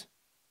runs,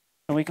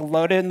 and we can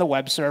load it in the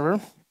web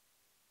server.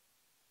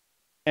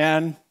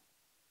 And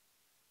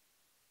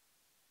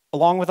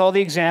along with all the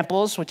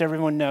examples, which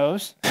everyone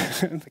knows,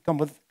 come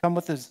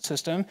with the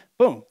system,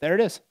 boom, there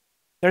it is.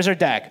 There's our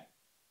DAG,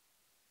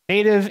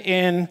 native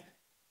in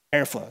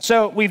Airflow.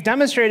 So we've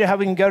demonstrated how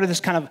we can go to this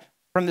kind of,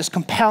 from this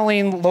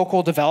compelling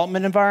local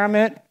development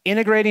environment,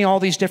 integrating all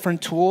these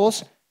different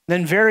tools,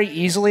 then very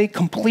easily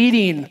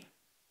completing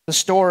the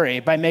story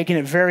by making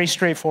it very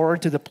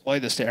straightforward to deploy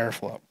this to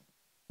Airflow.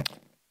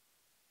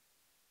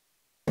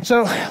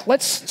 So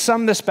let's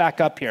sum this back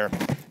up here.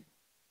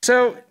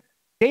 So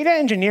data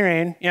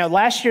engineering,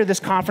 last year this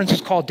conference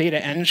was called Data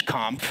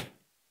EngConf,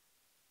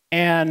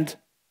 and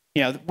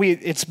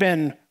it's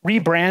been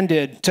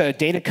rebranded to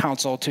Data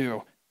Council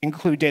to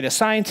include data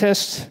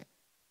scientists.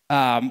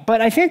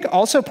 But I think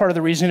also part of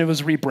the reason it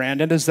was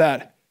rebranded is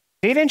that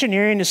data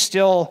engineering is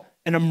still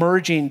an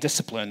emerging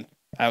discipline,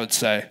 I would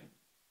say.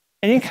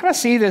 And you kind of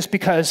see this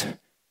because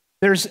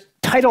there's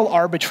title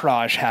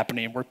arbitrage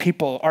happening where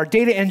people are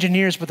data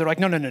engineers, but they're like,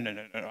 no,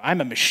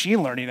 I'm a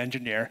machine learning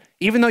engineer,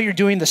 even though you're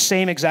doing the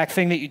same exact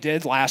thing that you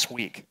did last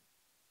week,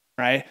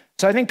 right?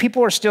 So I think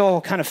people are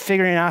still kind of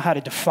figuring out how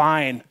to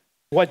define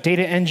what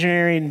data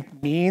engineering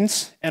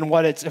means and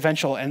what its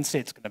eventual end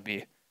state's going to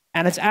be.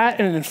 And it's at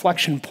an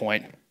inflection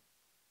point.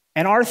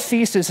 And our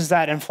thesis is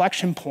that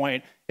inflection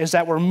point is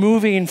that we're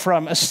moving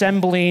from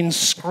assembling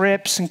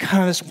scripts in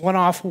kind of this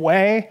one-off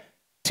way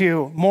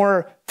to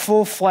more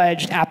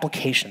full-fledged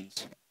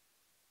applications.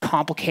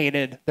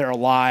 Complicated, they're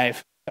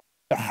alive,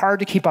 they're hard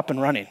to keep up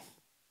and running.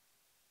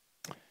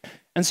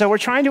 And so we're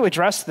trying to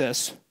address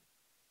this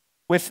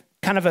with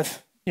kind of a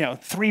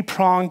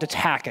three-pronged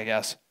attack, I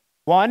guess.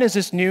 One is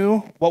this new,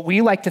 what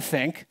we like to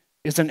think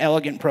is an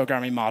elegant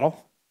programming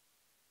model.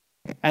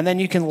 And then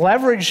you can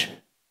leverage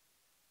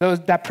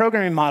that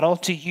programming model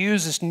to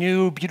use this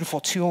new, beautiful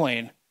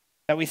tooling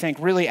that we think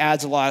really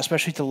adds a lot,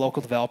 especially to the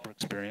local developer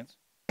experience.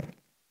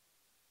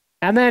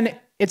 And then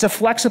it's a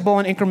flexible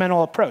and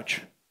incremental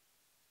approach,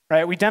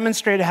 right? We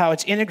demonstrated how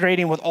it's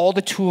integrating with all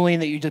the tooling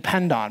that you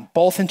depend on,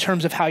 both in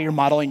terms of how you're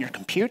modeling your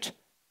compute,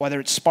 whether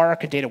it's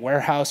Spark, a data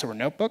warehouse, or a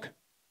notebook,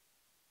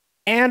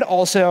 and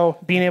also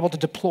being able to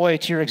deploy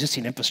to your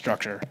existing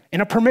infrastructure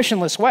in a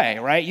permissionless way,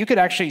 right? You could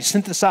actually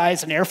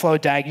synthesize an Airflow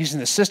DAG using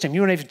the system.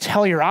 You wouldn't even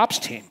tell your ops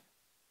team,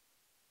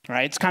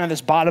 right? It's kind of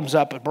this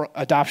bottoms-up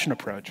adoption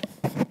approach.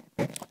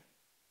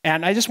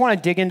 And I just want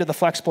to dig into the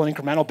flexible and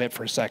incremental bit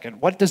for a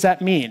second. What does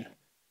that mean?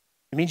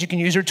 It means you can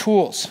use your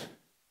tools.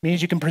 It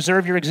means you can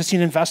preserve your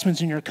existing investments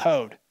in your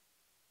code.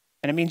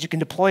 And it means you can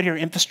deploy to your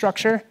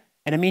infrastructure,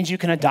 and it means you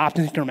can adopt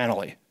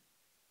incrementally.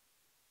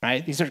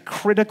 Right? These are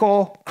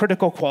critical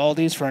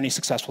qualities for any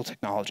successful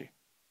technology.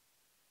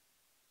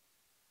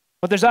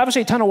 But there's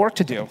obviously a ton of work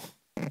to do.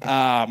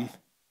 Where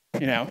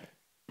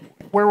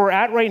we're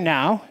at right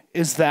now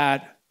is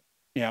that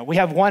we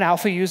have one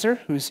alpha user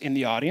who's in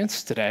the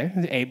audience today,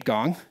 Abe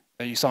Gong,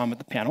 that you saw him at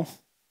the panel,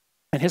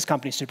 and his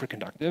company's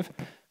Superconductive.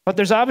 But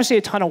there's obviously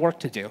a ton of work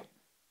to do.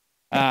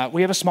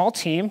 We have a small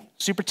team,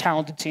 super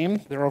talented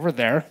team. They're over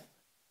there,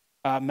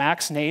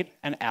 Max, Nate,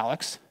 and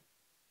Alex.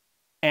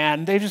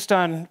 And they've just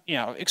done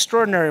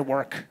extraordinary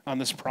work on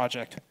this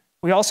project.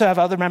 We also have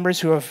other members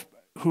who have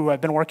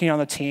been working on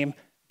the team.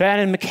 Ben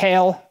and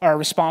Mikhail are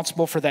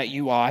responsible for that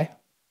UI,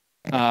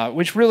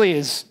 which really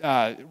is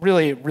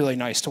really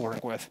nice to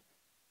work with.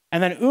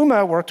 And then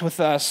Uma worked with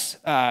us,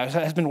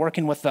 has been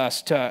working with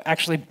us to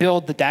actually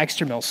build the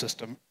Dagster mill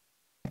system.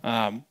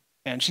 And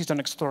she's done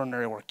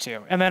extraordinary work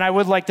too. And then I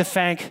would like to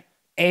thank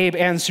Abe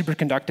and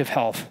superconductive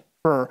health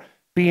for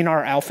being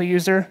our alpha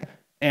user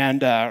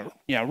and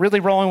really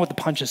rolling with the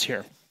punches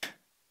here.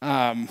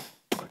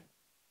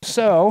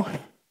 So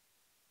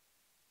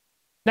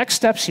next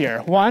steps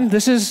here. One,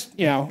 this is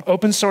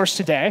open source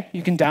today.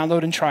 You can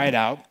download and try it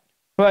out.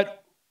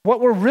 But what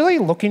we're really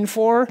looking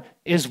for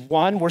is,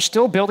 one, we're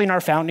still building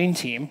our founding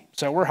team.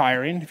 So we're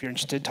hiring. If you're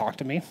interested, talk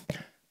to me.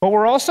 But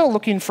we're also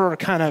looking for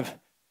kind of,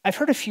 I've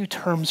heard a few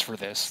terms for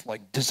this,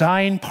 like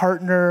design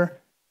partner,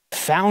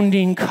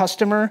 founding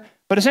customer.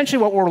 But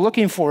essentially what we're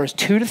looking for is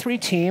 2 to 3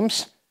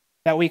 teams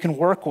that we can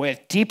work with,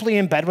 deeply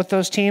embed with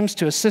those teams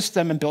to assist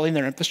them in building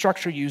their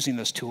infrastructure using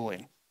this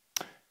tooling.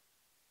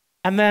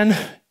 And then,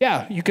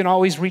 you can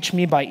always reach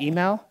me by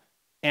email.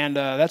 And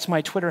that's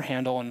my Twitter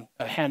handle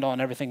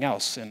and everything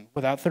else. And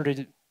without further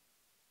ado,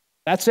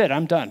 that's it.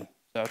 I'm done.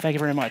 So thank you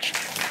very much.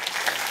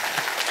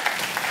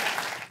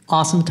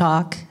 Awesome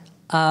talk.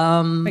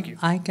 Thank you.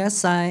 I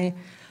guess my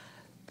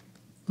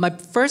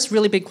first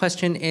really big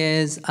question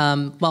is,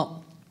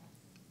 well,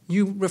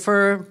 you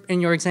refer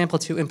in your example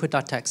to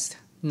input.txt,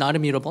 not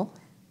immutable,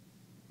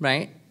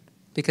 right?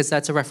 Because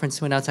that's a reference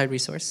to an outside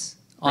resource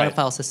on a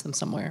file system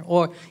somewhere,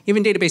 or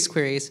even database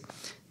queries,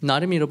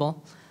 not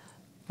immutable.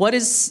 What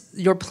is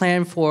your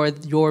plan for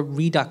your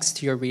Redux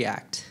to your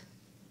React?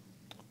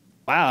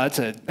 Wow, that's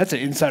an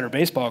insider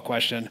baseball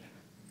question.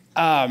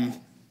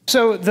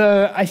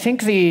 So I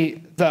think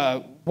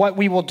what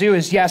we will do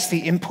is, yes, the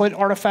input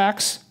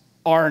artifacts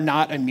are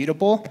not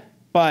immutable,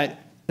 but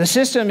the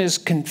system is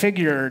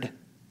configured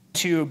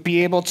to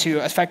be able to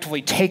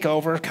effectively take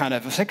over kind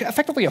of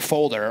effectively a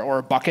folder or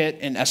a bucket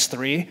in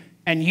S3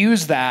 and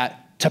use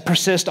that to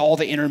persist all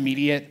the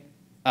intermediate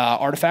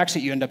artifacts that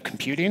you end up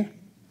computing,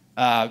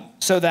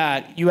 so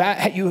that you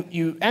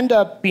end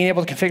up being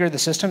able to configure the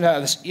system to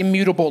have this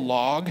immutable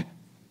log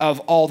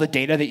of all the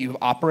data that you've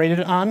operated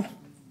on,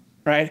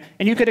 right?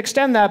 And you could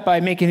extend that by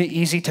making it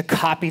easy to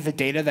copy the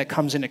data that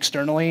comes in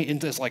externally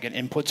into like an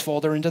inputs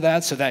folder into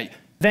that, so that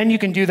then you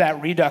can do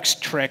that Redux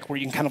trick where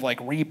you can kind of like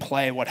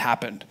replay what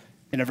happened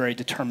in a very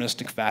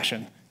deterministic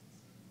fashion.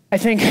 I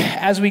think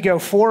as we go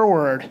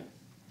forward,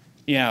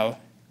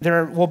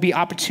 there will be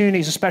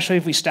opportunities, especially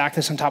if we stack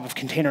this on top of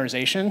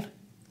containerization,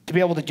 to be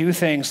able to do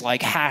things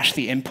like hash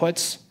the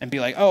inputs and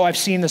be like, oh, I've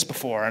seen this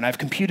before, and I've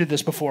computed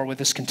this before with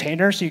this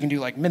container, so you can do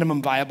like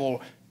minimum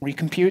viable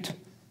recompute.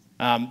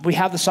 We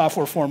have the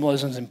software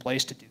formalisms in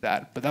place to do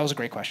that, but that was a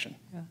great question.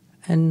 Yeah.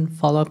 And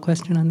follow-up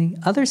question on the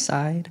other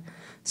side.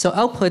 So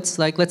outputs,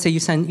 like let's say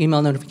you send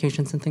email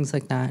notifications and things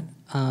like that,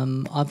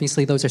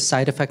 obviously those are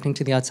side-effecting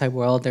to the outside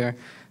world. They're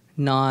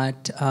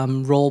not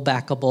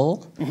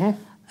rollbackable. Mm-hmm.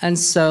 And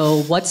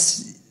so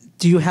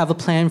do you have a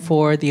plan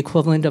for the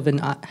equivalent of an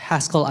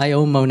Haskell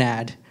I/O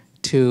monad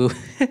to?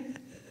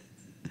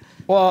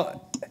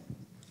 Well,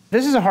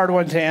 this is a hard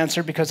one to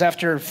answer because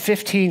after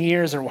 15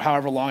 years or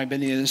however long I've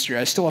been in the industry,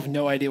 I still have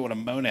no idea what a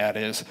monad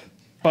is.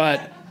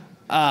 But,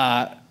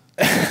 I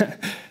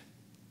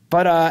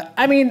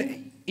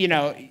mean,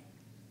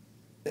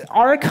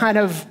 our kind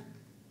of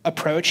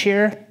approach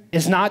here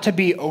is not to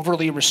be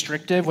overly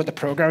restrictive with the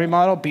programming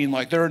model, being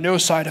like, there are no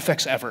side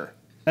effects ever.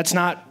 That's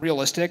not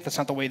realistic. That's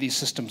not the way these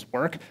systems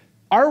work.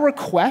 Our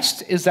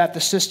request is that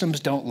the systems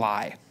don't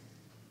lie,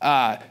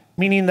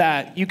 meaning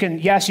that you can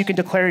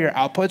declare your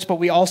outputs, but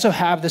we also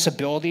have this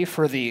ability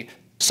for the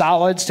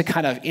solids to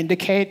kind of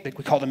indicate, like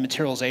we call them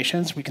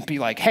materializations. We can be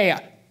like, hey,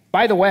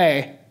 by the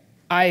way,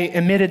 I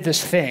emitted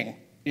this thing.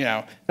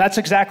 That's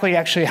exactly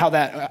actually how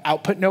that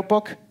output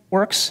notebook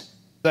works.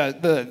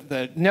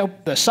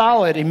 The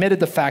solid emitted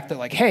the fact that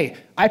like, hey,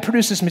 I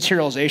produced this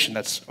materialization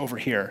that's over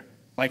here.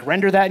 Like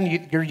render that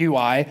in your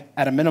UI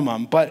at a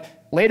minimum, but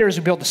later as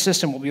we build the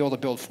system, we'll be able to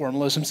build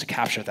formalisms to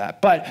capture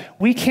that. But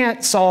we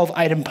can't solve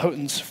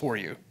idempotence for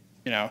you.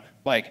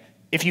 Like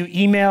if you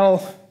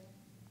email,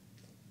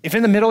 if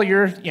in the middle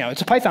you're,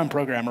 it's a Python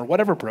program or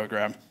whatever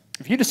program.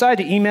 If you decide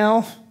to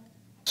email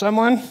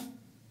someone,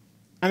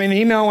 I mean, the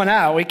email went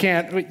out. We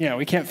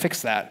can't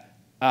fix that.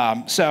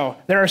 So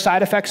there are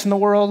side effects in the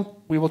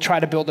world. We will try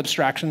to build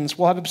abstractions.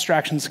 We'll have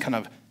abstractions kind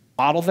of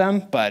model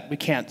them, but we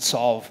can't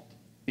solve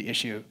the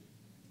issue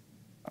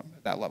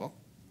at that level.